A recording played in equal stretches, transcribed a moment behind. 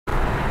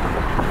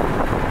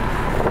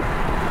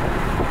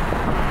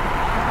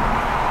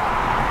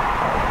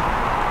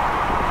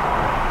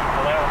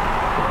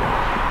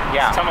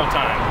tunnel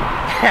time.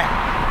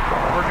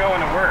 We're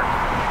going to work.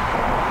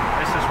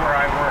 This is where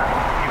I work,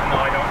 even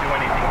though I don't do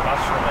anything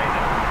bus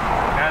related.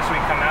 As we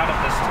come out of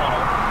this tunnel,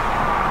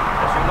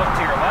 as you look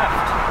to your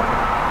left,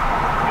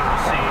 you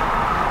will see,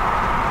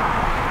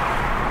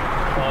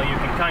 well, you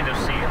can kind of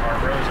see our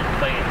rows of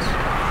planes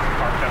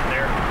parked up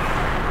there.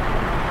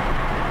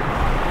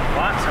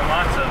 Lots and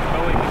lots of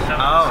Boeing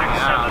 767s. Oh,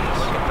 yeah.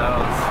 Look at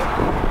those.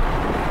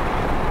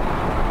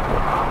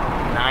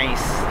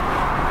 Nice.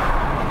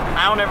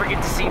 I don't ever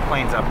get to see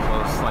planes up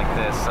close like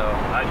this, so...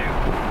 I do.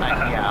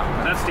 Yeah.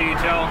 That's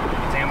DHL.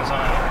 It's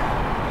Amazon.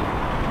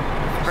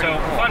 So,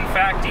 Cool. fun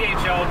fact,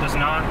 DHL does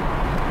not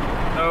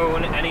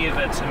own any of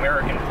its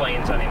American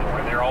planes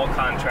anymore. They're all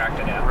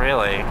contracted out.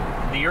 Really?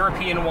 The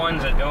European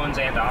ones it owns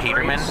and operates.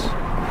 Peterman?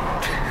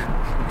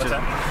 What's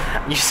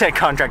that? You said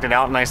contracted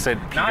out and I said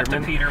Peterman? Not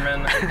to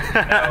Peterman.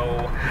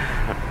 No.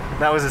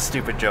 That was a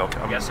stupid joke.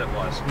 Yes, it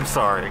was. I'm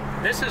sorry.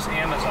 This is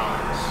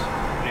Amazon's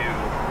new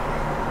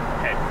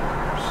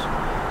headquarters.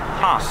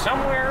 Huh.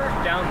 Somewhere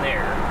down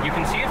there, you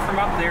can see it from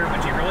up there,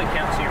 but you really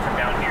can't see it from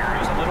down here.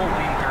 There's a little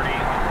lane 30.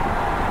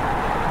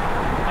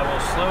 I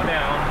will slow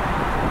down.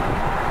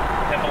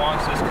 It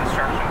belongs to this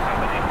construction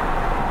company.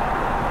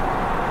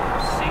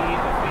 We'll see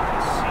if we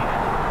can see it.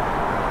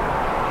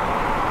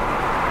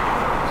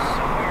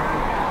 Somewhere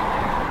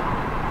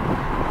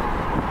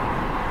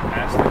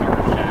past the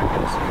garbage shack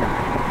is here.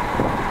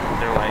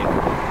 They're like...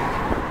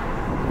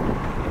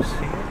 You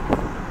see it?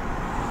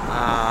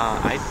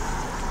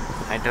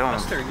 I don't.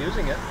 Unless they're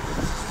using it.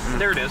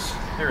 There it is.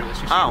 There it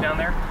is. You see Oh. it down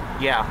there?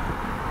 Yeah.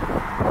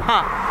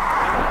 Huh.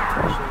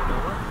 Actually, you know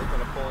what? We're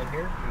going to pull in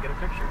here and get a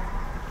picture.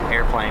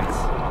 Airplanes.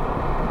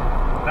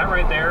 That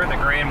right there, the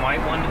gray and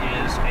white one,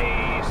 is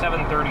a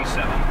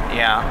 737.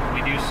 Yeah.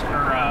 We do,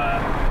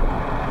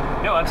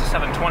 no, that's a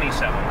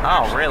 727.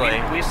 Oh, Actually, really?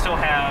 We still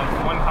have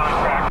one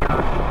contractor.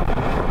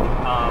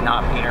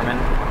 Not Peterman.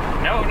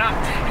 No, not.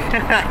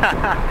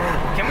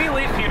 Can we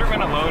leave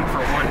Peterman alone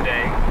for one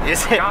day?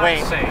 Is For it? God's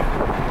Wait. sake.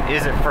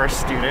 Is it first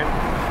student?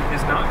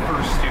 Is not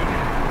first student.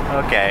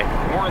 Okay.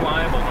 More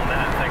reliable than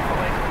that,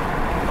 thankfully.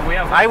 But we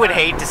have. I would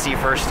hate to see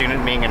first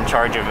student being in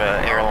charge of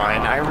an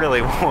airline. I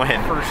really would.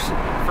 First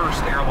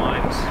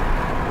airlines.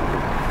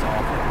 It's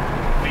awful.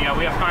 But yeah,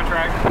 we have a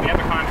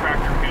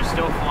contractor who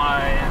still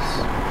flies.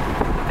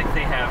 I think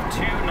they have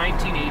two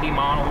 1980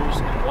 models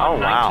and one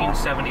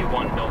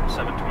 1971 built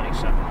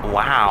 727.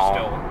 Wow.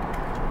 Still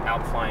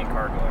out flying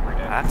cargo every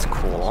day. That's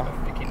cool. So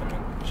to keep them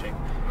in shape.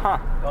 Huh.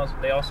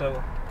 They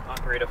also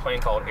operate a plane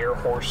called Air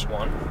Horse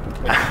One,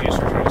 which is used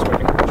for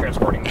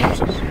transporting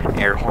horses.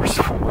 Air Horse.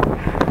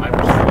 I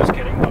was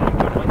kidding, but I'm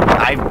totally.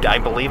 I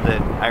believe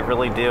it. I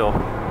really do.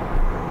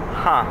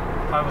 Huh.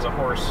 If I was a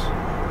horse,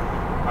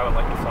 I would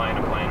like to fly in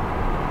a plane.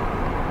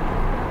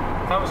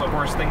 If I was a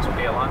horse, things would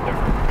be a lot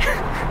different.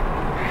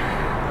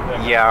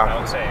 Yeah. I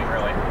would say,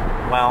 really.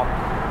 Well,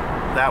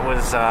 that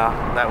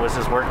was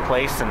his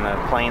workplace and the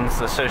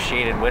planes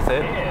associated with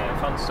it. Yeah,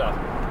 fun stuff.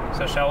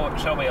 So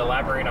shall we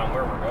elaborate on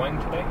where we're going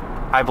today?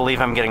 I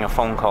believe I'm getting a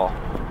phone call.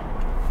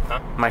 Huh?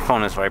 My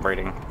phone is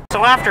vibrating.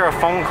 So after a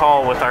phone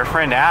call with our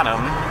friend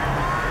Adam,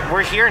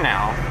 we're here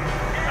now.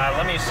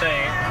 Let me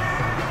say,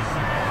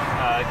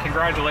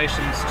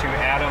 congratulations to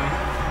Adam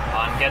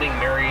on getting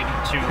married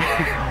to.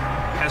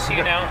 Has he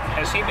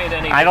made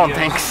any? I don't videos?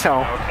 think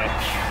so. Oh, okay.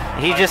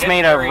 He just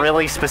made a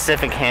really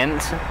specific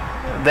hint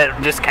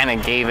that just kind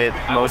of gave it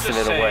most of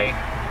it away.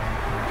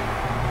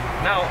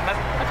 No,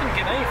 I didn't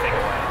give anything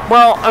away.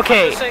 Well,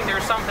 okay. I'm just saying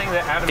there's something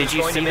that Adam is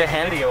going to make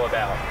a video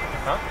about.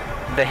 Huh?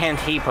 The hint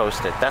he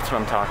posted, that's what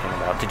I'm talking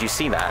about. Did you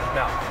see that?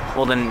 No.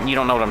 Well, then you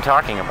don't know what I'm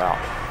talking about.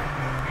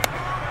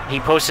 He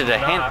posted a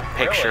hint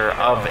picture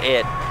of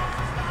it,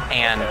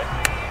 and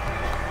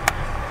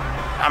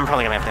I'm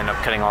probably going to have to end up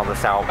cutting all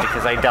this out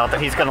because I doubt that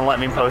he's going to let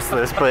me post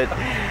this, but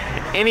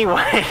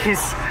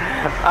anyways,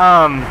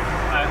 I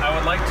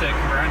would like to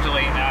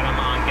congratulate Adam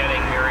on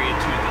getting married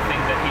to the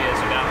thing that he is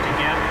about to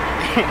get,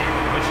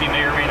 which he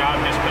may or may not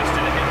have just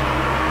posted a hint.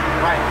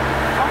 Right.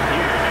 Fuck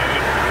you,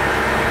 dude.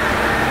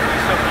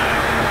 You're so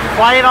mad.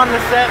 Quiet on the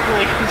set,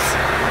 please.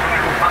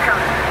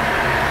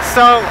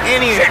 So,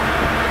 anyways,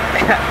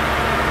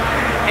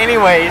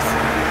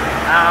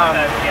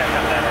 Yeah,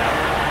 cut that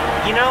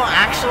out. you know,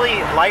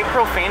 actually, light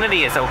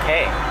profanity is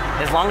okay.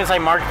 As long as I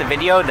mark the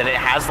video that it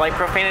has light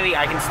profanity,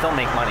 I can still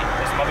make money.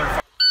 This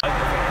motherfucker.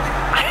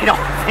 I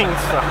don't think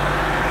so. I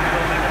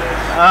don't think it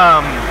is.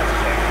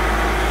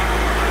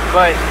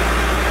 But,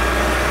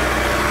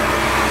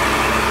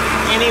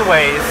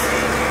 anyways,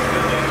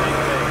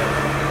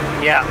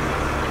 yeah,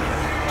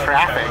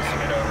 traffic.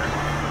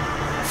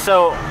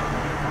 So,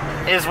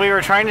 as we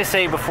were trying to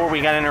say before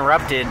we got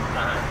interrupted,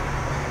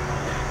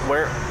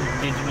 where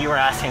you were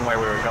asking where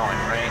we were going,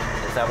 right?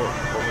 Is that what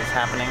was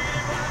happening?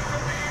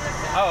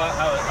 Oh,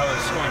 I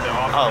was going to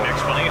offer an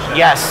explanation.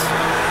 Yes.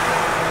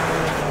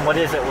 What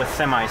is it with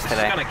semis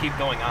today? It's going to keep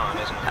going on,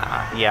 isn't it?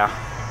 Yeah.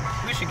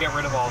 We should get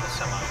rid of all the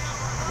semis.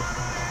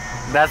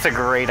 That's a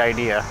great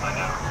idea. I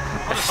know.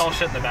 I'll just haul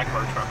shit in the back of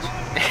our trucks.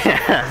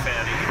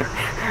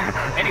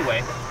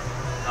 Anyway,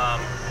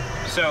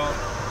 so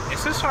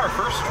Is this our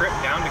first trip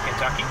down to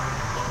Kentucky?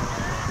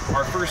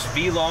 Our first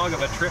vlog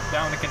of a trip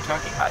down to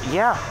Kentucky?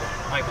 Yeah.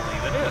 I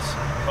believe it is.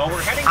 Well,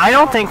 we're heading... I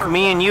don't think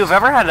me and you have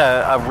ever had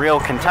a real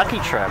Kentucky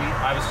trip.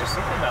 I was just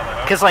thinking about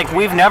that. Because, like,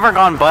 we've never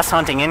gone bus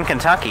hunting in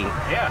Kentucky.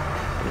 Yeah.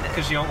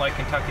 Because you don't like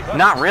Kentucky buses.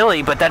 Not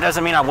really, but that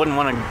doesn't mean I wouldn't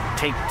want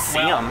to see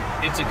them.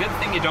 It's a good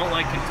thing you don't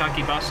like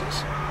Kentucky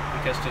buses.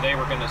 Because today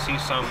we're going to see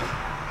some...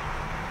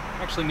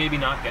 Actually, maybe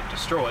not get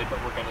destroyed,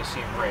 but we're going to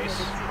see them race.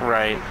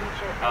 Right.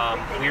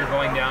 We are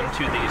going down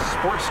to the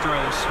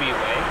Sportsdrome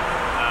Speedway,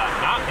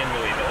 not in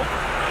Louisville,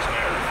 as a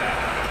matter of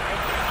fact.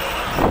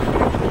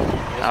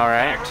 All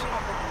right.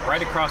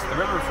 Right across the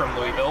river from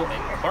Louisville in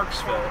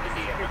Clarksville,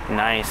 Indiana.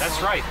 Nice.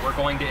 That's right. We're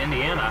going to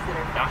Indiana,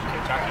 not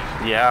Kentucky.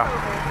 Yeah.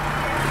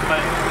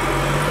 But...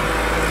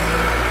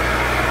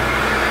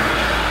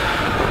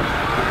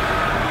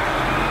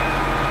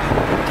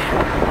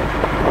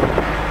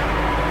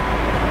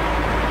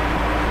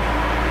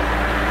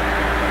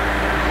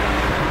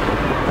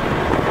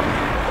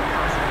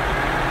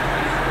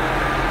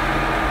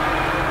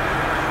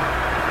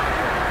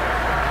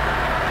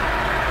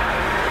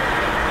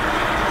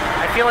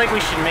 I feel like we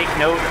should make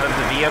note of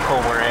the vehicle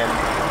we're in.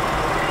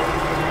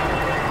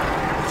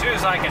 As soon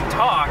as I can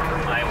talk,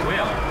 I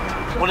will.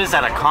 What is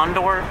that, a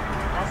Condor?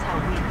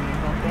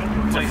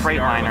 It's a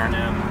Freightliner.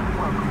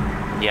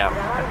 Yeah.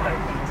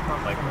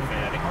 Like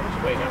profanity.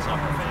 Wait, that's not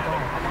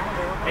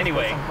profanity.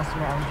 Anyway,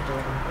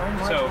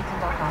 so,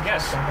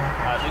 yes,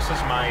 this is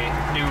my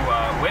new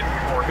whip,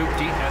 or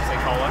hoopty, as they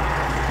call it.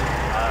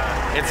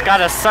 It's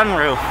got a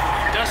sunroof.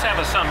 It does have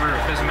a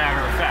sunroof, as a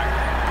matter of fact.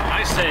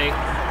 I say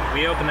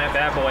we open that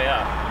bad boy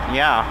up.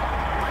 Yeah.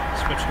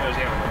 Switch goes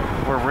the other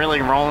way. We're really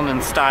rolling in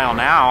style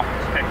now.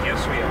 Heck yes,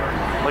 we are.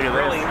 Look at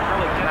Really this.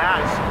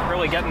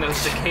 really getting those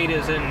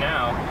cicadas in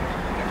now.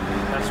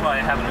 That's why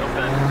I haven't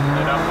opened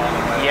it up all the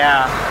way.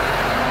 Yeah,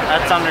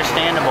 that's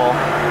understandable.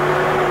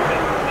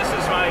 This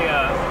is my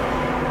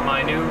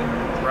my new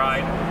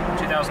ride,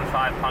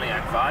 2005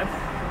 Pontiac 5.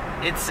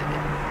 It's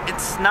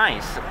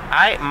nice.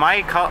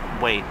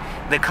 Wait,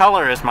 the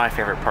color is my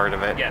favorite part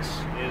of it.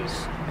 Yes,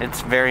 is.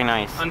 It's very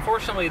nice.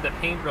 Unfortunately, the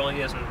paint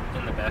really isn't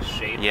in the best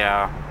shape.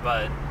 Yeah.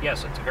 But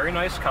yes, it's a very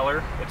nice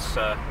color. It's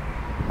the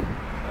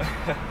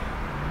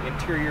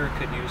interior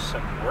could use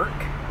some work.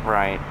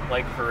 Right.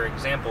 Like for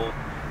example,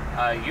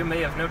 you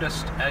may have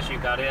noticed as you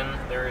got in,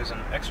 there is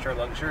an extra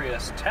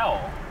luxurious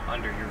towel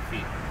under your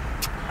feet.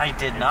 I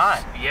did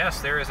not. Yes,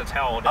 there is a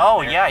towel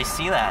down there. Yeah, I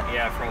see that.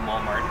 Yeah, from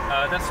Walmart.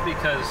 That's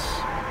because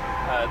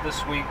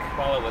this week,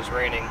 while it was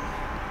raining,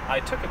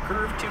 I took a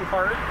curve too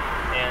hard,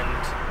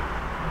 and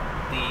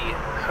the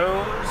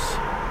hose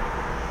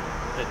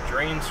that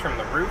drains from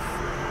the roof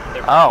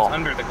that runs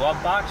under the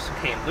glove box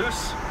came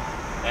loose,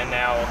 and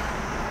now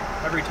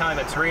every time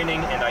it's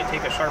raining and I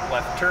take a sharp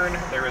left turn,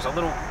 there is a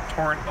little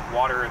torrent of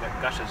water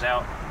that gushes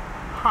out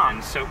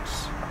and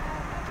soaks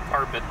the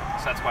carpet,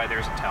 so that's why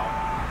there's a towel.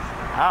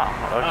 Oh,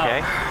 okay.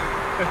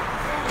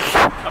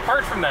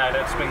 Apart from that,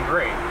 it's been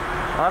great.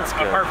 Well, that's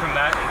good. Apart from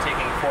that, and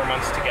taking 4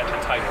 months to get the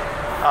title.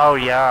 Oh,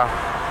 yeah.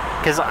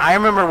 Because I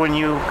remember when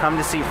you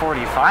come to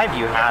C45,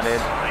 you had it.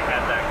 I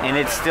had that. And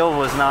it still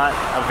was not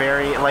a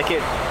very, like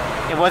it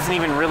wasn't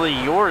even really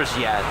yours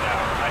yet. No,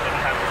 I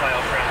didn't have the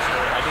file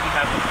transfer. I didn't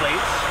have the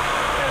plates.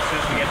 And as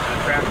soon as we get to the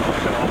track, I'll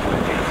show off my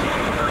fancy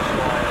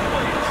personalized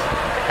plates.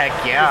 Heck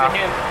yeah. There's a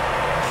hint,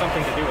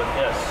 something to do with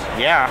this.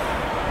 Yeah.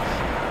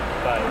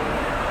 But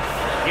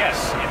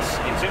yes,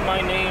 it's in my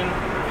name.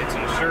 It's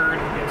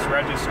insured. It's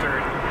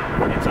registered.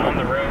 It's on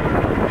the road.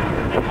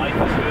 And life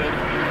is good.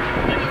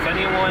 And if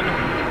anyone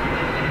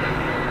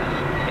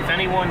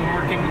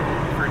working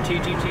for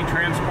TGT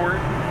Transport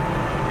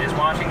is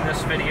watching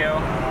this video,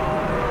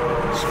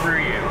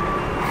 screw you.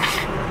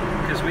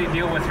 Because we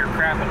deal with your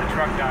crap at the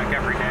truck dock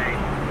every day.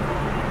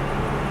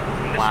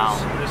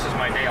 And this is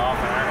my day off,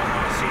 and I don't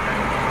want to see that.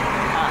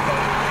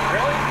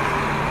 Really?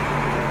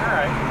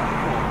 Alright,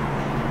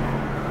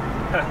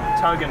 cool.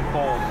 Tug and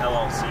Pull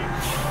LLC.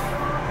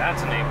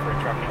 That's a name for a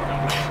trucking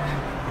company.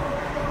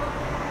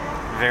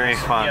 Very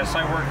fun. Yes,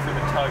 I work for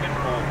the Tug and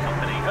Pull company.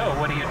 Oh,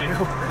 what do you do?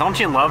 Don't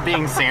you love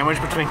being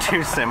sandwiched between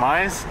two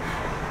semis?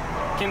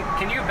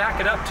 Can you back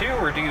it up too,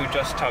 or do you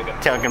just tug and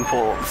pull? Tug and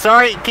pull.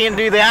 Sorry, can't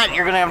do that.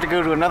 You're gonna have to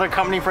go to another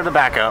company for the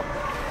backup.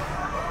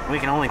 We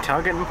can only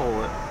tug it and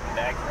pull it.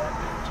 Back that.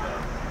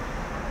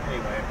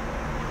 Anyway.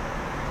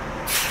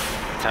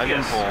 Tug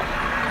and pull.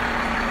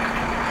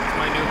 It's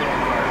my new little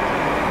car.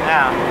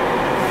 Yeah.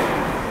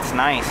 It's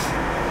nice.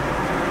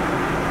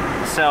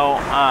 So,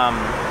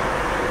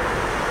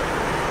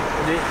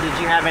 did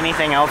you have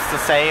anything else to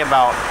say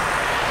about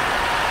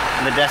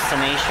the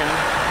destination?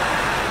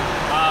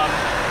 Well,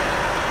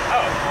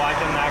 I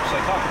didn't actually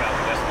talk about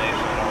the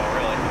destination at all,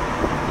 really.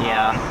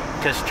 Yeah,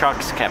 because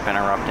trucks kept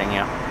interrupting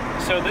you.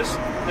 So this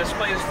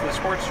place, the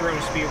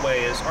Sportsdrome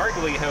Speedway, is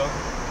arguably home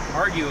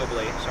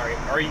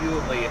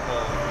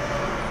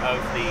of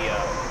the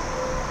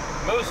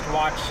most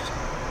watched.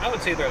 I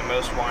would say they're the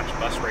most watched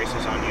bus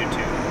races on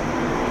YouTube.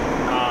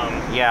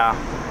 Yeah.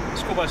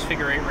 school bus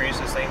figure 8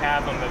 races. They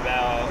have them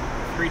about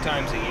 3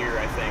 times a year,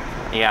 I think.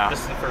 Yeah.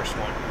 This is the first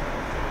one.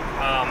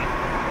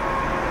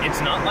 It's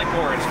not like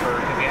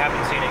Lawrenceburg, if you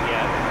haven't seen it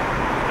yet.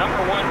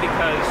 Number one,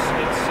 because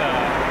it's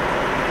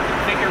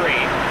figure 8.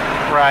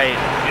 Right.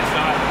 It's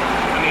not,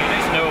 I mean,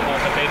 it's knowable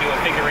that they do a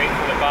figure 8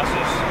 for the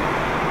buses,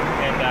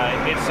 and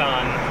it's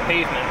on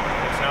pavement.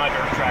 It's not a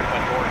dirt track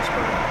like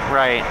Lawrenceburg.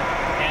 Right.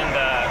 And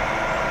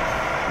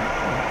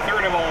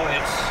third of all,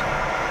 it's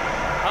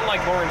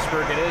unlike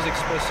Lawrenceburg. It is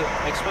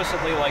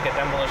explicitly like a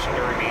demolition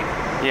derby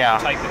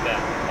type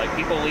event. Like,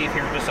 people leave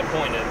here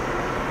disappointed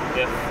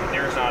if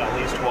there's not at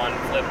least one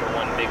flip or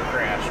one big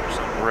crash or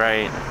something.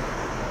 Right.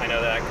 I know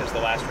that because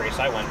the last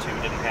race I went to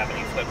didn't have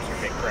any flips or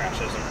big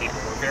crashes, and people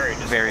were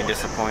very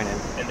disappointed.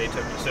 And they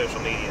took to social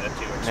media to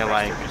express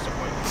their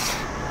disappointment.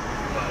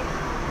 But,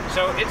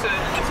 so it's a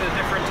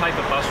different type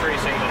of bus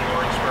racing than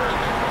Lawrenceburg.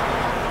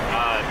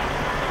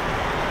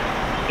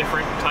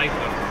 Different type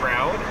of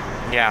crowd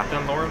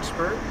than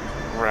Lawrenceburg.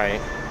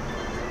 Right.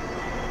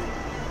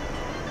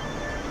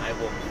 I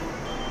will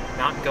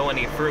not go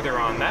any further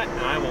on that,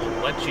 and I will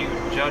let you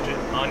judge it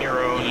on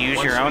your own.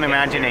 Use your own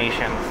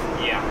imagination.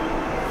 Yeah.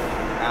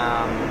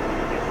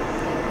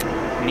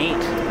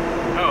 Neat.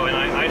 Oh, and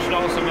I should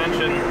also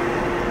mention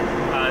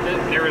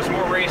there is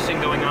more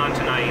racing going on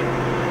tonight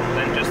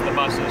than just the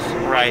buses.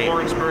 Right. Like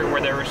Lawrenceburg,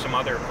 where there were some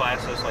other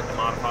classes like the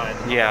modified.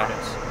 And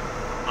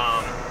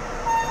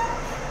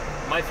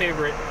my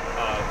favorite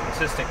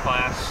consistent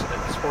class at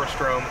the Sports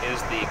Drome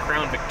is the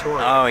Crown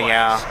Victoria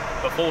class.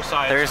 The full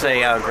size. There's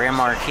a Grand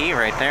Marquis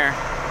right there.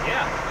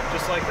 Yeah,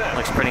 just like that.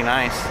 Looks pretty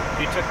nice.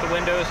 If you took the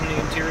windows and the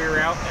interior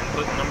out and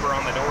put the number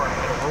on the door and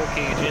put a roll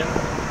cage in,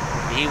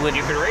 you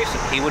could race it.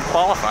 He would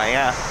qualify,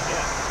 yeah.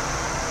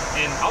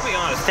 And I'll be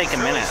honest, take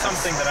a minute. It's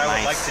something that I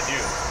would like to do.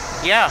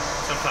 Yeah.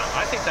 Sometime.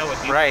 I think that would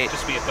be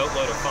just be a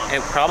boatload of fun.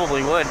 It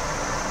probably would.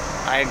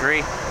 I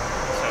agree.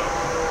 So,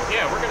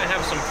 yeah, we're going to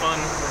have some fun.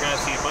 We're going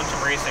to see a bunch of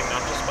racing,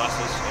 not just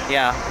buses.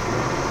 Yeah.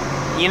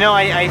 You know,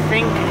 I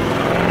think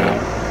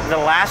the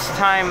last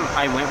time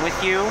I went with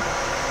you,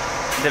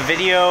 the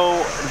video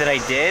that I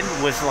did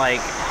was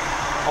like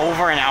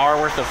over an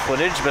hour worth of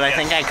footage, but I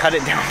think I cut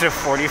it down to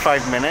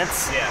 45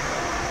 minutes. Yeah.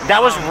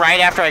 That was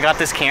right after I got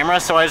this camera,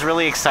 so I was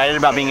really excited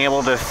about being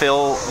able to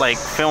film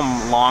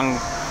long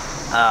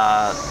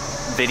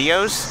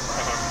videos.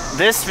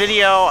 This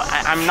video,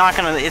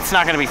 it's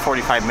not gonna be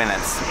 45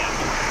 minutes.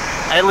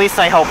 At least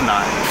I hope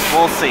not.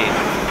 We'll see.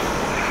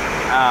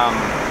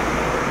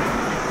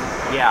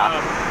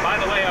 By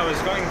the way, I was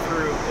going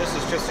through, this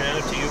is just a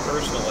note to you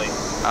personally,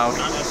 not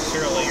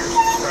necessarily your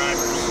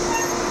subscribers.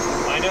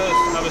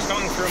 I was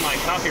going through my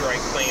copyright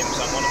claims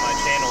on one of my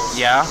channels.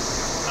 Yeah.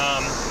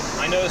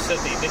 I noticed that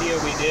the video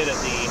we did at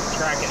the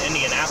track in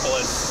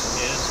Indianapolis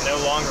is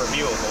no longer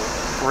viewable.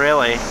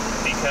 Really?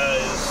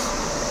 Because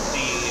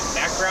the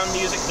background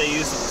music they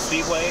used at the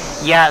Speedway,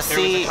 there was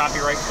a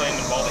copyright claim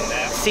involving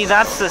that. See,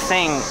 that's the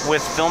thing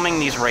with filming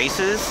these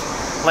races.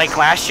 Like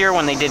last year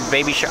when they did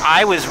Baby Shark,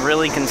 I was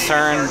really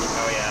concerned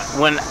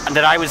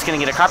that I was going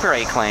to get a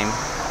copyright claim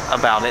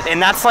about it.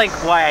 And that's like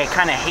why I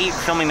kind of hate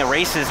filming the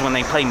races when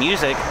they play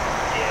music,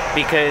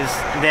 because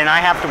then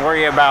I have to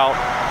worry about,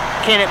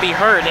 can it be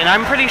heard? And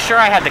I'm pretty sure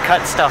I had to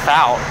cut stuff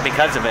out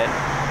because of it.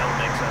 That would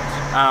make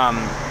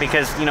sense.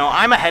 Because, you know,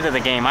 I'm ahead of the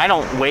game. I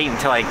don't wait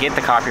until I get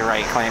the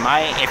copyright claim.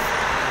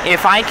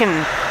 If I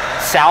can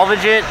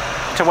salvage it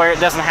to where it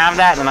doesn't have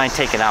that, then I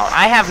take it out.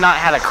 I have not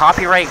had a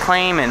copyright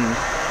claim in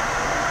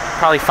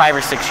probably 5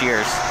 or 6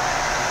 years.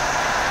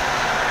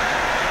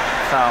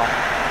 So.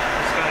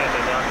 This guy at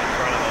the dock in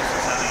front of us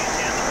is having a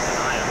tantrum,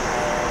 and I am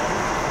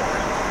all for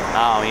it.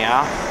 Oh,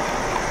 yeah?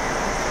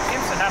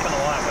 Seems to happen a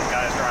lot with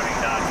guys driving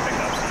Dodge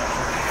pickups.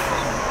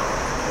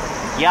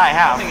 Yeah, I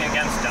have. Nothing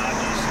against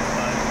Dodges,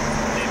 but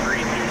they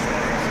breed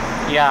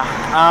douchebags. Yeah.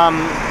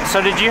 So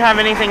did you have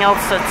anything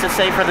else to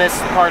say for this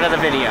part of the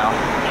video?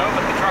 No,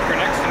 but the trucker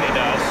next to me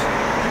does.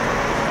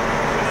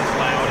 With his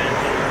loud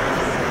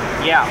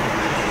engine. Yeah.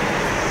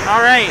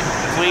 All right.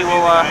 We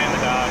will.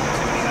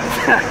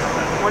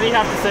 What do you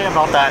have to say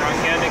about that?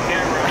 Candid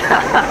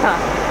camera.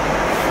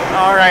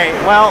 All right.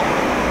 Well.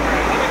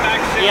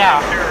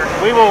 Yeah.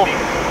 We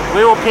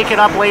will pick it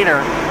up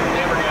later.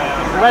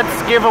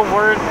 Let's give a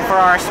word for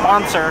our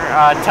sponsor,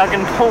 Tug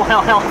and Pull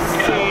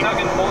LLC. Tug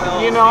and Pull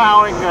LLC. You know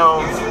how it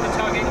goes. You do the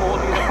tugging, we'll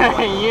do the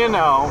pulling. You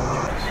know.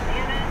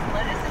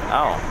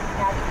 Oh.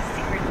 Now that the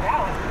secret's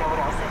out, you know what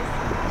else is?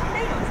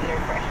 Tomatoes that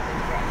are fresher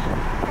than fresh.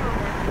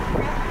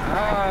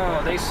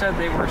 Oh, they said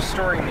they were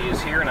storing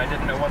these here, and I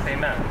didn't know what they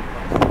meant.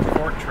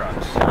 Fork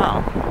trucks.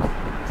 Oh.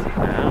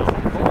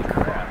 Holy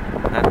crap.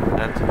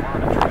 That's a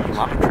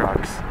lot of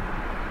trucks.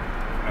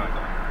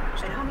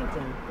 At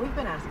Huntington, we've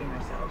been asking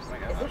ourselves,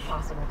 is it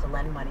possible to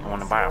lend money? I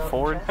want to buy a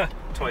Ford.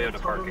 Toyota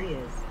It parking. totally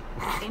is.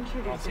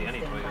 Introducing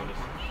Standby Cash.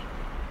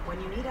 When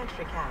you need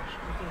extra cash,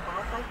 you can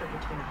qualify for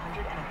between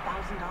 $100 and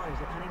 $1,000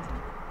 at Huntington.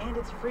 And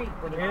it's free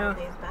when you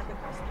pay us back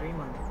across 3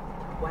 months.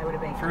 Why would a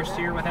bank First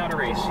year without a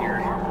race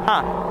here.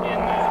 Huh. In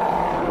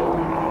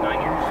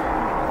 9 years.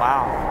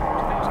 Wow.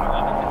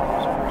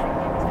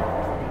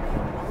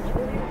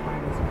 2011.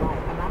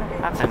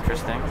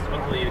 interesting.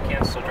 Hopefully you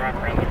can still drive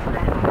around the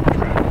perimeter.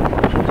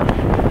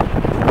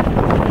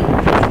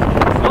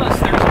 Plus,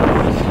 there's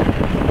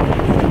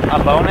A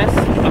bonus?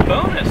 a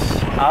bonus.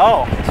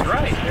 Oh. That's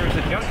right. There's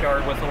a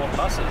junkyard with little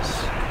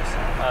buses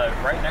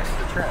right next to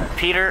the track.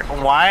 Peter,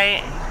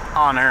 why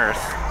on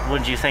earth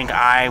would you think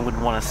I would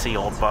want to see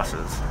old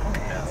buses?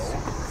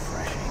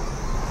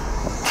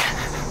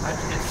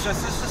 It's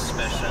just a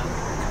suspicion.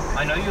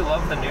 I know you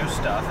love the new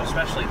stuff,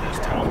 especially these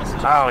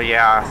Thomases. Oh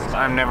yeah,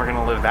 I'm never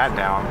gonna live that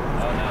down.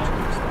 Oh no.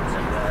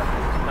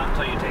 Not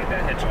until you take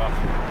that hitch off.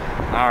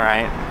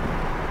 Alright.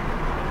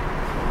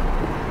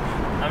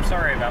 I'm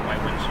sorry about my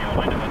windshield.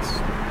 I know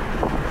it's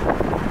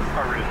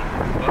covered in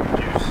bug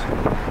juice.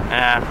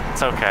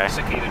 It's okay.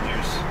 Cicada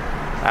juice.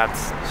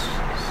 That's,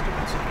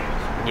 Stupid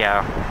cicadas.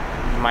 yeah,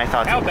 my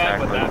thoughts How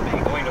exactly. bad would that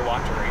be, going to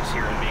watch a race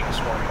here and being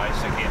swarmed by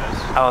cicadas?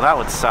 Oh, that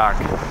would suck.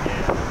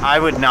 Yeah. I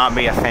would not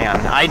be a fan.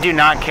 I do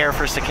not care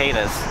for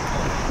cicadas.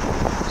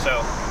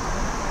 So,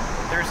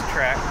 there's the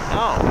track.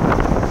 Oh.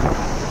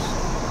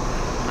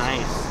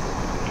 Nice.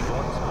 You go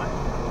inside.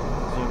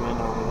 Zoom in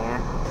over there.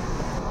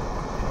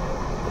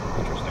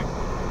 Interesting.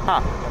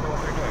 Huh. I wonder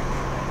what they're doing.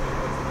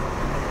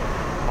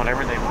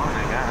 Whatever they want,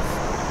 I guess.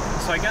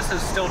 So I guess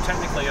it's still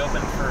technically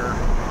open for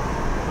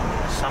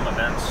some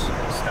events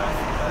and stuff,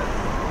 but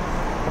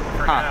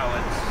for now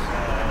it's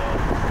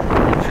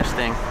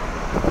Interesting.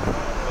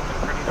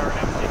 looking pretty darn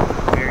empty.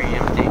 Very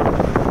empty.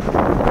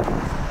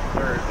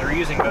 They're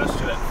using most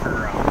of it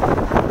for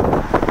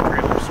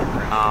trailer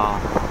storage. Oh.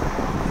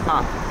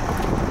 Huh.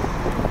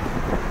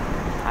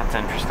 That's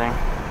interesting.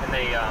 And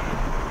they,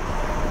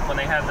 when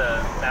they had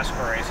the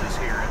NASCAR races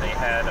here, they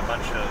had a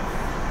bunch of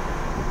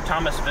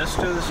Thomas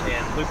Vistas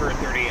and Bluebird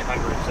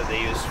 3800s that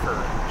they used for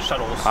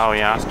shuttles Oh,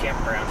 yeah. to these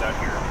campgrounds out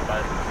here.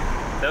 But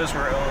those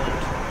were owned,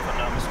 if I'm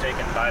not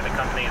mistaken, by the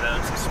company that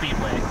owns the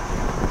Speedway.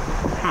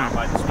 And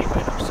by the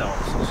Speedway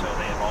themselves. So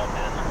they have all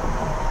been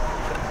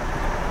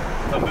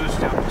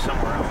vamoosed out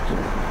somewhere else.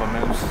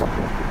 Vamoose.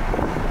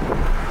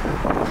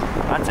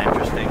 That's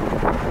interesting.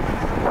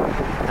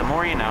 The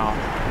more you know.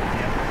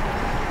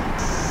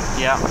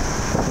 Yeah. Yeah.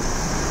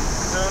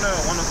 No,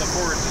 one of the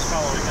Fords is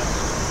following us.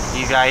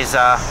 You guys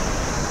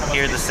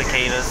hear the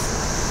cicadas?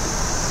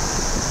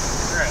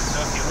 Alright,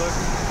 so if you look,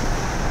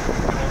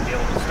 you won't be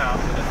able to stop,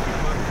 but if you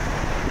look...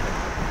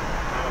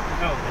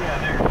 Oh, yeah,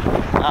 there.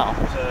 Oh.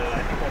 There's I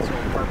think that's an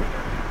old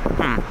carpenter.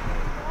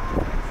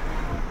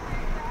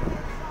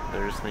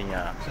 There's the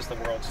This is the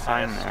world's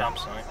sign highest there. stop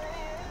sign.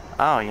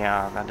 Oh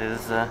yeah, that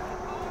is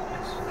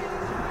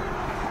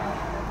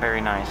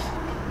very nice.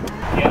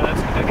 Yeah,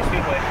 that's Kentucky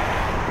Speedway.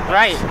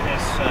 Right. It's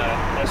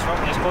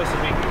as close as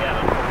we can get,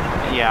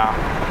 unfortunately. Yeah.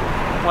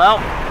 Well,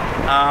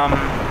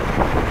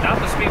 Not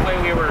the Speedway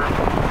we were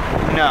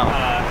no.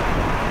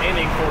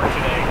 aiming for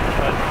today,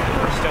 but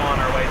we're still on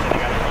our way to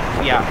the other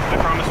one. Yeah. I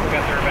promise we'll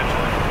get there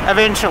eventually.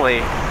 Eventually.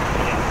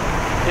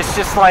 Yeah. It's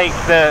just like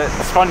the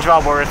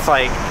SpongeBob where it's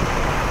like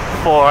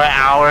 4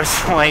 hours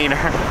later.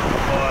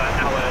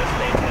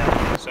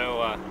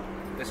 So,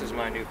 this is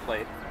my new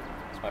plate.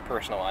 It's my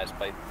personalized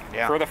plate.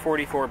 Yeah. For the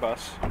 44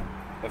 bus,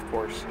 of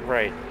course.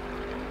 Right.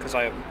 Because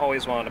I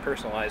always wanted a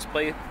personalized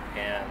plate,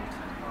 and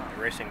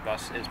the racing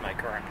bus is my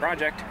current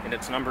project, and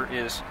its number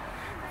is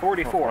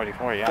 44.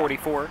 44, yeah.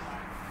 44.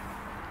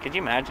 Could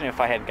you imagine if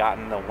I had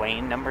gotten the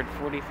Wayne numbered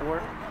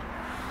 44?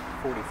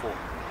 44.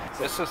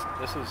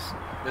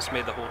 This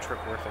made the whole trip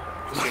worth it.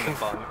 To see the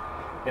fun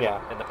in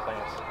the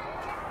plants.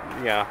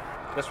 Yeah.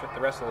 The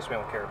rest of this we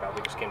don't care about.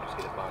 We just came to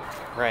see the fun.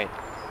 Right.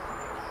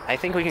 I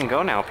think we can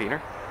go now,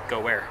 Peter. Go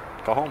where?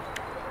 Go home.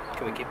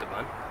 Can we keep the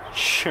bun?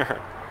 Sure.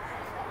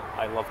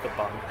 I love the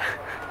bun.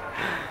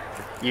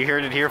 You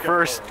heard it here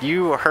first.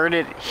 You heard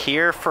it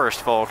here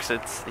first, folks.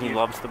 He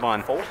loves the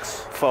bun.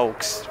 Folks?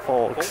 Folks.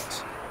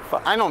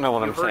 I don't know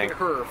what I'm saying. You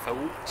heard it,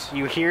 folks.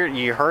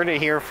 You heard it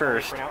here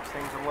first. Pronounce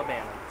things in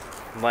Lebanon.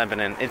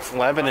 Lebanon. It's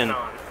Lebanon.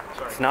 Lebanon.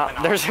 Sorry, It's not.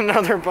 Lebanon. There's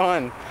another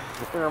bun.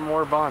 There are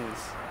more buns.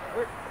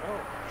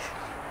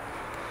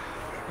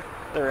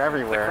 They're The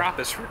everywhere. crop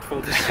is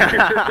fruitful this year.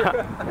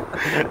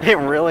 It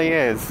really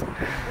is. The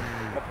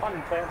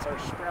bun plants are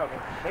sprouting.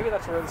 Maybe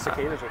that's where the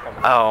cicadas are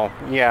coming from. Oh,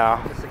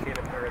 yeah. The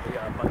cicada or the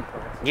bun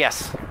plants.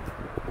 Yes.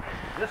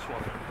 This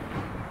one,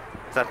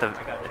 Is that the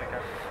I gotta check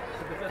out.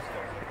 The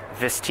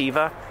Vista.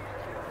 Vistiva?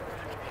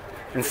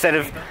 Instead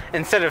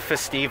of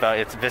Festiva,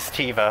 it's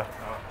Vistiva.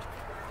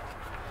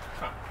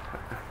 Huh.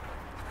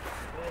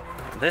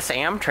 This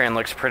Amtran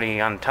looks pretty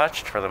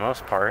untouched for the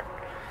most part.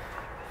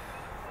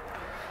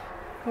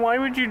 Why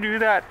would you do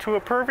that to a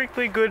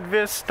perfectly good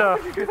Vista?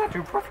 You do that to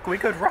a perfectly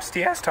good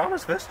rusty ass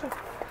Thomas Vista.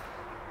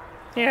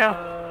 Yeah.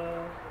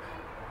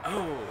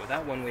 Oh,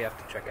 that one we have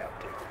to check out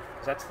too.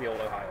 'Cause that's the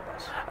old Ohio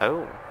bus.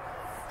 Oh.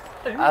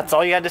 That's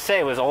all you had to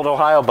say was Old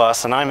Ohio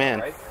Bus, and I'm in.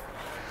 Right?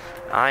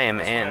 I am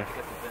in. Have to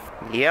get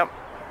the VIN. Yep.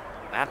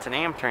 That's an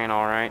Amtran,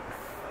 all right.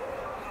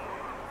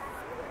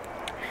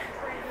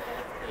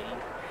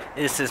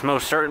 This is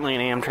most certainly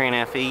an Amtran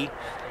FE,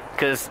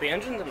 because The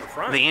engine's in the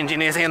front. the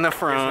engine is in the It's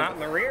front. not in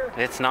the rear.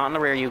 It's not in the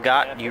rear.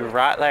 You're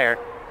right there.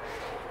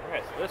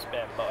 Alright, so this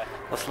bad boy.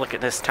 Let's look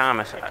at this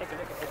Thomas. Take a look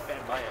at this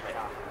bad boy at the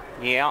top.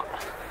 Yeah.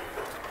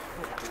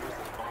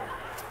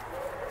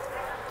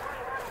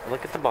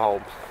 Look at the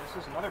bulb.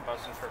 This is another bus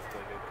in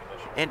perfectly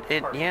good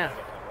condition. Yeah.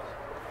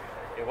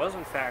 It was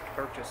in fact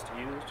purchased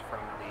used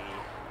from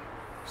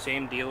the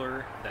same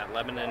dealer that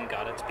Lebanon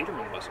got its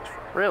Peterman buses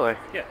from. Really?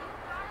 Yeah.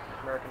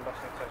 American Bus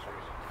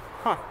Accessories.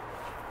 Huh.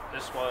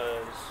 This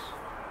was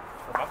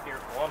from up near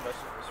Columbus.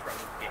 It was from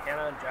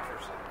Gehanna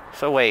Jefferson.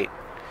 So wait,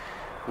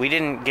 we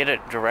didn't get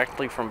it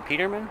directly from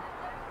Peterman?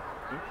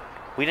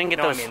 We didn't get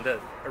those. No, I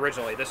mean,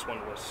 originally this one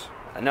was.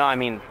 No, I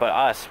mean, but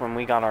us, when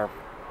we got our,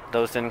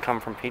 those didn't come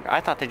from Peter.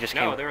 I thought they just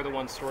came. No, they were the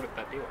ones stored at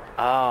that dealer.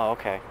 Oh,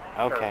 okay.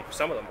 Okay. Or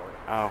some of them were.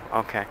 Oh,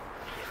 okay.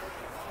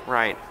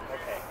 Right.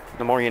 Okay.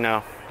 The more you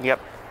know. Yep.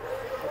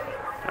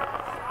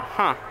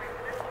 Huh.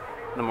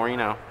 The more you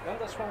know. Then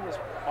this one was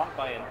bought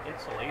by an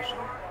insulation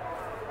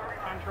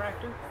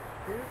contractor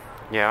here.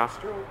 Yeah.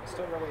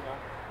 Still really not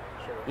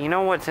sure. You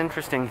know what's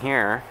interesting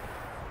here?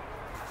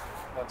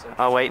 What's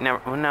interesting? Oh wait,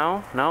 no,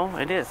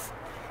 it is.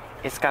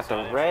 It's got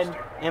the red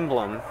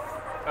emblem,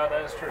 Oh,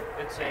 that is true.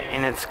 It's a.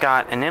 and it's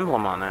got an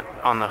emblem on it,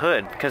 on the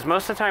hood. Because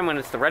most of the time when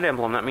it's the red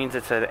emblem, that means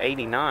it's an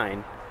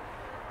 89.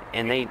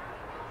 And they...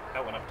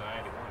 That went up to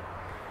 91.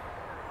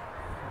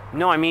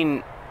 No, I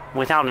mean,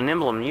 without an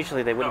emblem,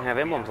 usually they wouldn't Oh, have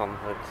emblems yeah. on the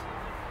hoods.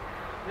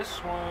 This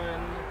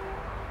one.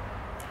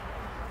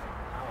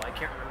 Oh, I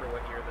can't remember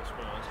what year this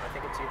one was. I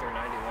think it's either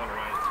 91 or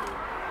 92.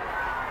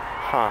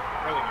 Huh.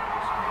 Early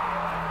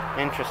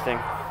 90s. Interesting.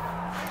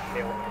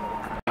 Tail.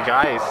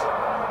 Guys,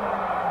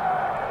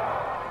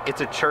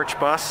 it's a church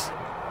bus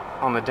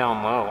on the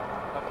down low.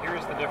 Oh,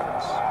 here's the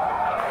difference.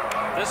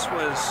 This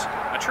was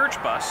a church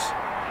bus.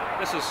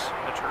 This is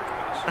a church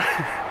bus.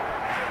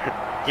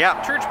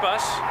 Yep. Church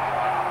bus.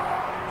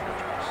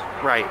 Church bus.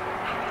 Right.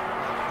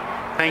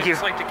 Thank I you.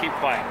 just like to keep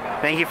quiet about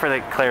it. Thank you for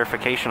the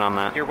clarification on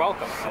that. You're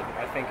welcome.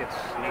 I think it's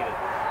needed.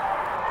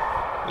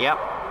 Yep.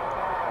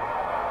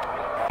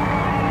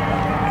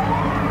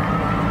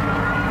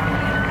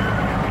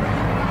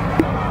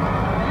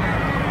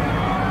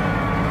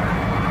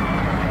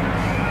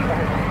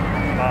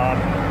 Bob.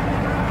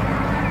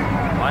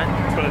 What?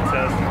 That's what it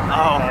says.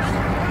 Oh. It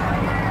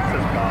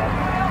says Bob.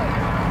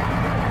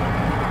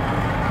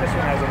 This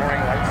one has a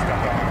warning light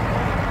stuck on it.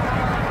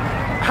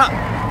 Huh.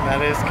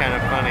 That is kind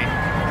of funny.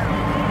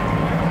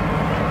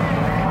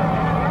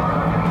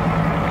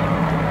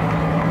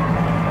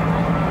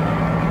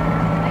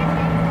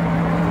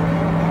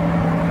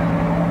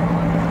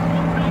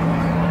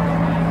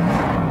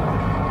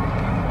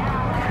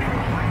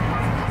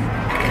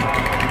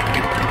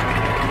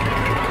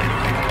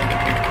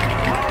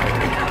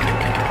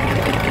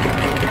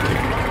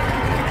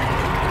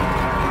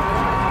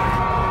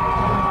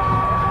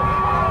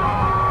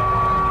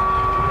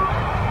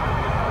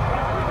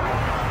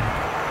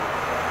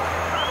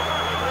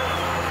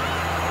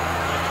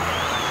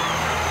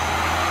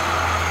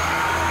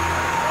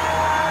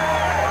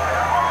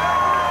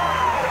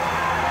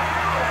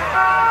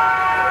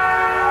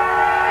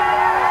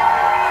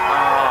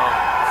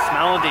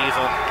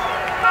 Diesel.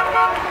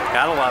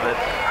 Gotta love it.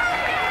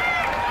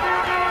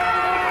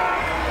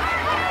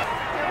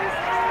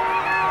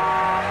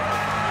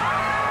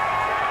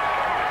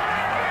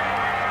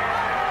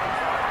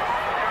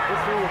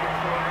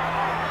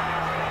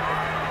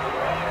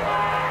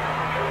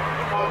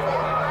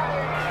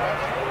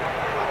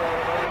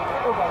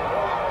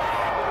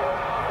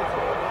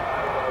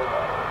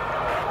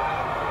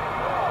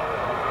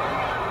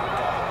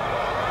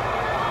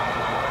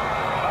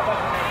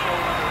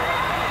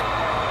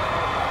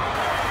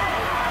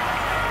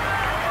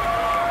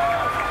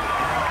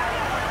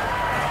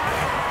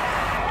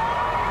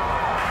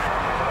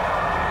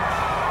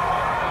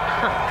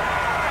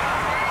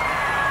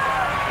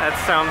 That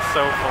sounds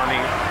so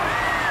funny.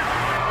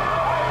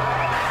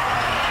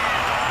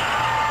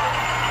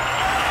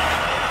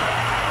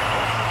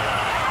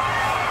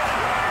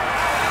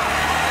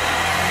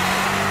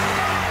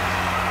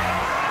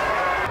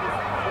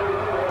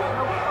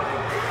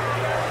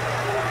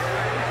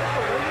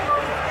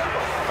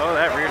 Oh,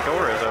 that rear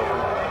door is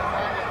open.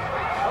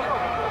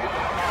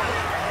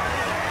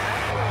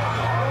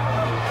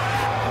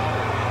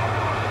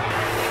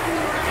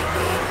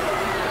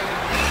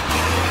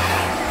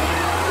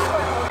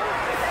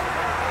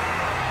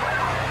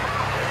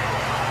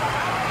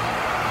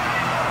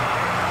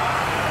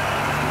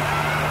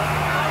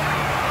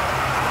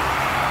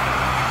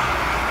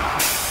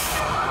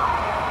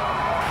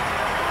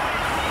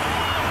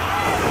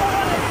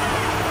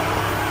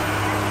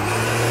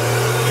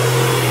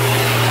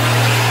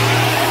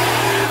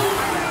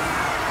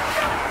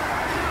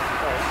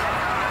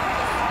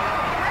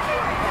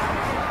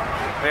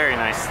 Very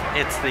nice.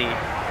 It's the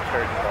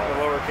church bell.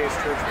 The lowercase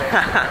church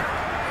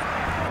bell.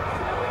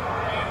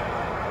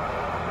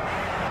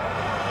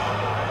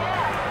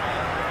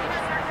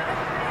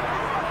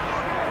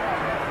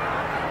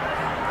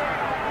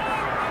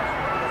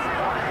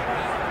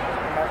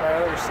 My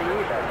other CD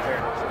back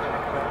there.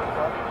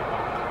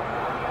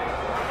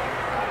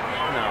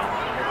 No.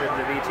 Or did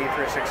the VT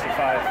T365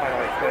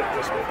 finally quit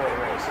just before the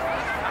race.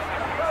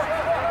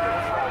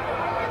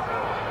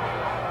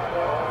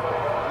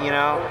 You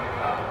know,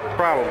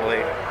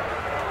 probably.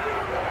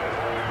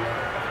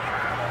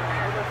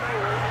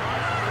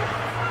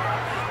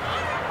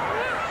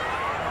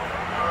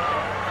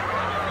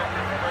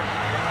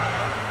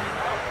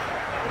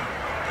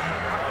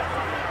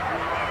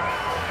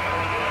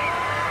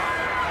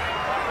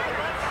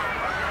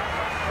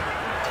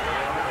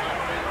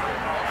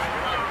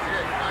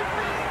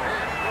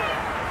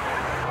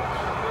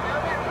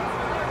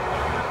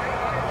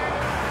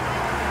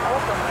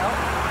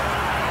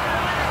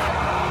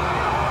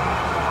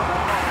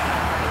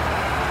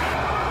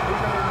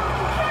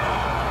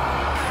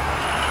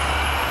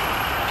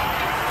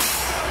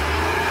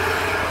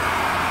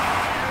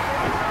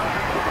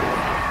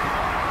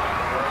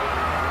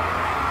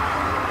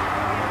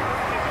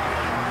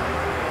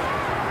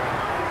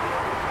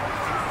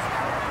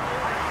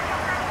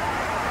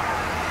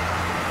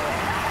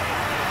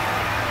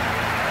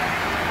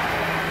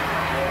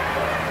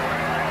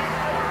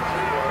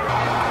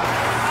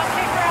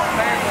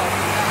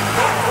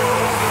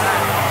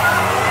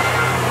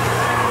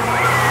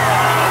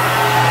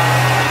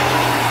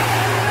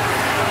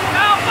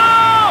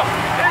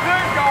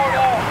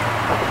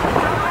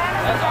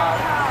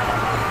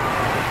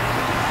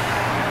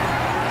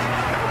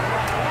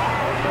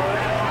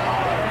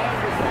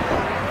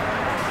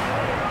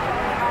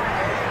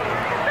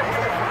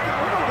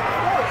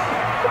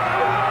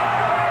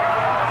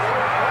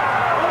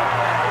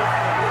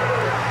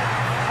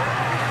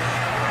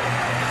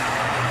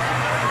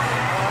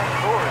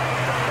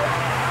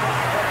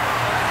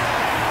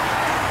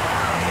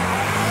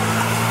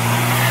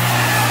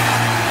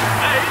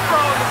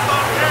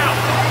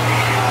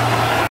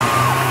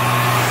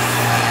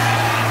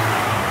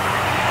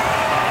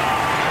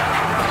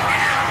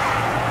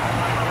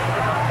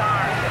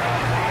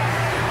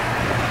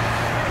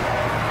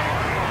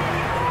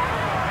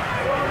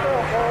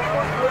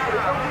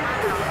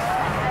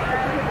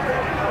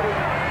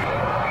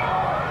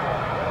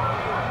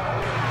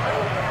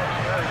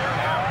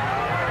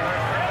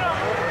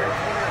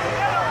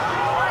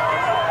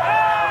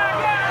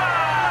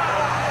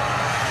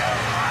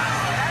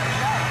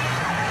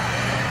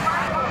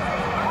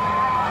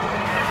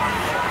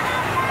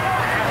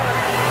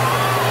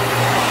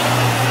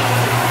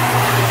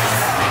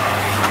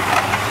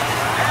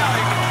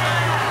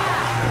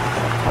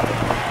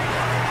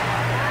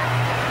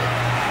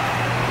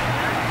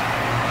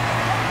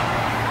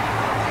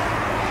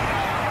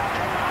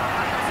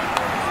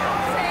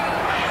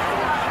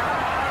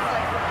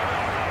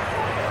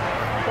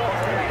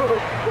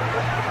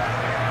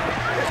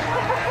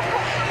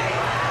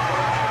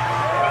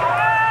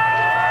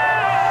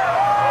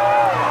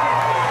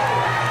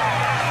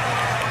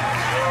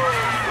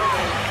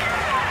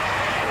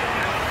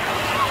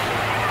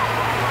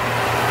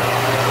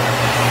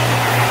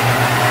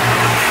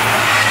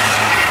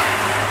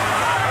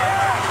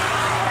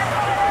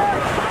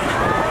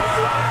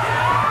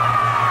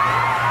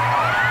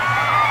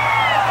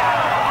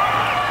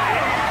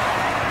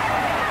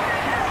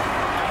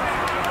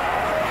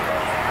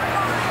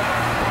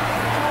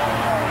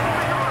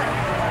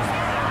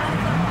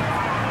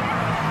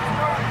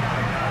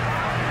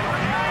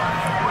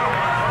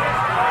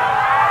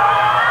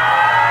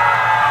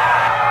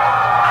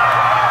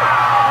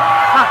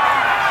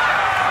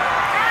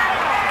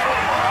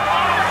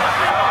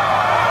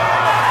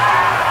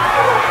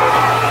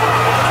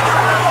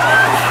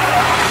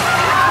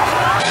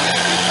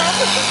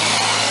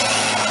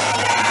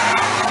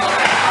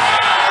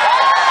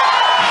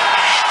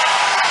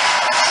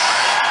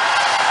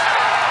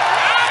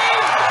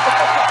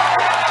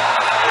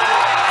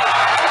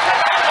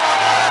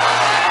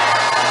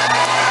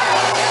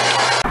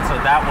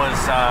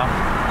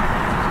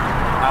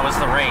 That was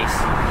the race.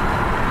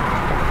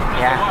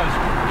 Yes, it was.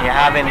 You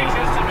have any?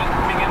 Just to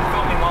begin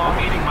filming while I'm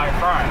eating my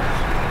fries.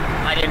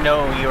 I didn't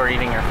know you were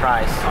eating your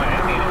fries. I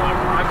am eating my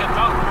fries. I can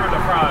talk through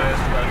the fries,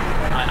 but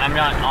I'm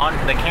not on.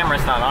 The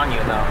camera's not on you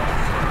though.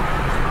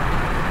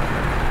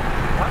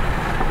 What?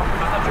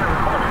 I thought you were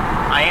recording.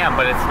 I am,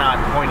 but it's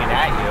not pointed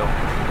at you.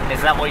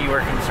 Is that what you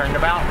were concerned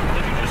about?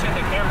 Did you just say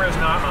the camera's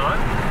not on?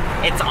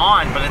 It's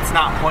on, but it's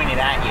not pointed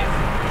at you.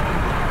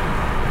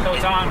 So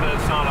it's on, but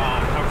it's not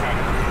on. Okay.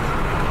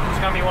 It's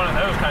gonna be one of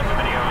those kinds of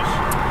videos.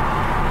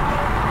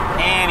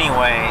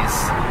 Anyways,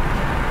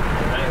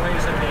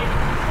 indeed.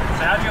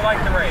 So how'd you like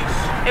the race?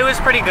 It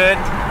was pretty good.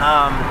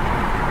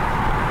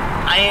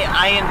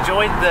 I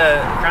enjoyed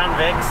the Crown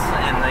Vics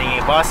and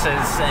the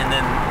buses, and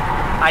then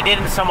I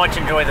didn't so much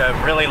enjoy the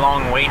really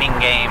long waiting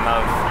game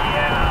of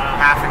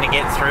having to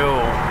get through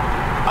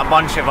a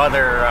bunch of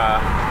other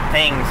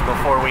things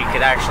before we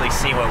could actually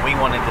see what we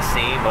wanted to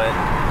see, but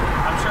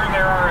I'm sure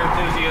there are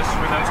enthusiasts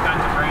for those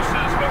kinds of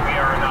races, but we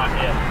are not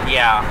it.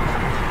 Yeah.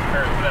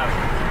 Or them.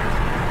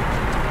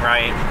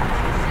 Right.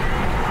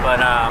 But,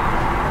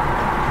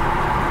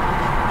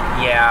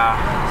 yeah.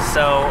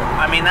 So,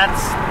 I mean,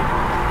 that's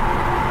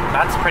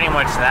pretty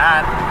much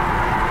that.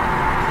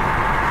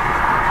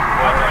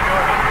 How'd you enjoy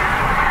it?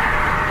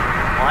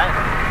 What?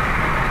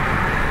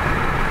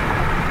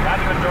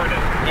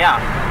 yeah.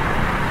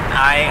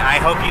 I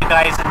hope you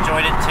guys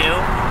enjoyed it too.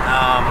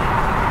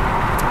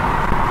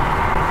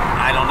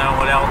 I don't know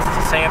what else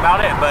to say about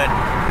it, but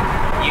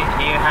do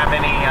you have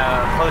any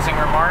closing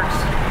remarks?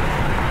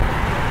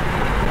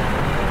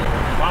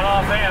 Not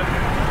all fan.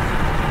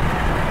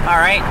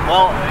 Alright,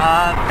 well,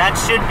 that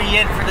should be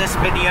it for this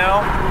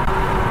video.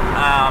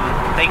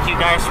 Thank you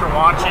guys for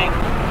watching.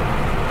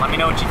 Let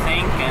me know what you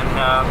think, and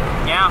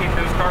yeah. Keep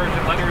those cards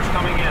and letters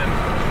coming in.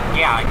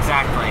 Yeah,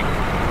 exactly.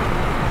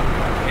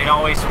 It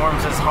always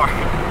warms his heart.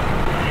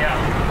 Yeah.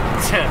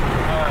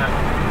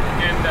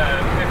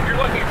 If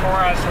you're looking for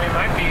us, we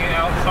might be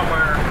out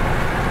somewhere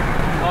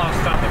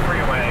lost on the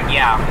freeway.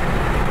 Yeah.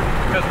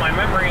 Because my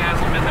memory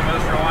hasn't been the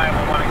most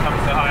reliable when it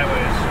comes to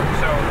highways.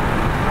 So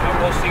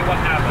we'll see what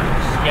happens.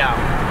 Yeah.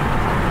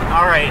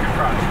 All right.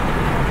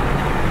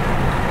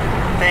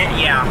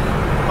 Yeah.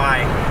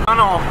 Bye.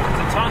 Tunnel.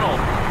 It's a tunnel.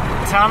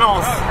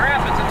 Tunnels. Oh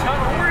crap! It's a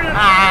tunnel. We're in a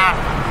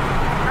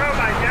Oh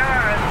my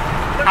god!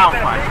 Look How at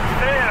that fun. big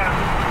fan.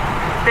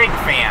 Big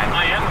fan.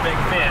 I am a big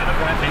fan of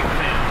that big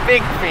fan.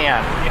 Big fan.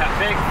 Yeah,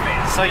 big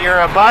fan. So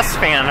you're a bus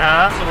fan,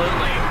 huh?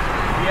 Absolutely.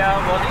 Yeah.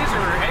 Well, these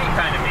are any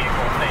kind of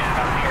vehicle fan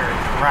up here.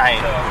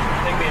 Right. So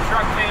they can be a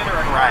truck fan or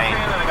a car fan,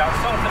 and I got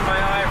salt in my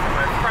eye from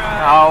my friend.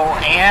 Oh,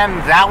 and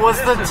that was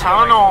the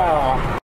tunnel.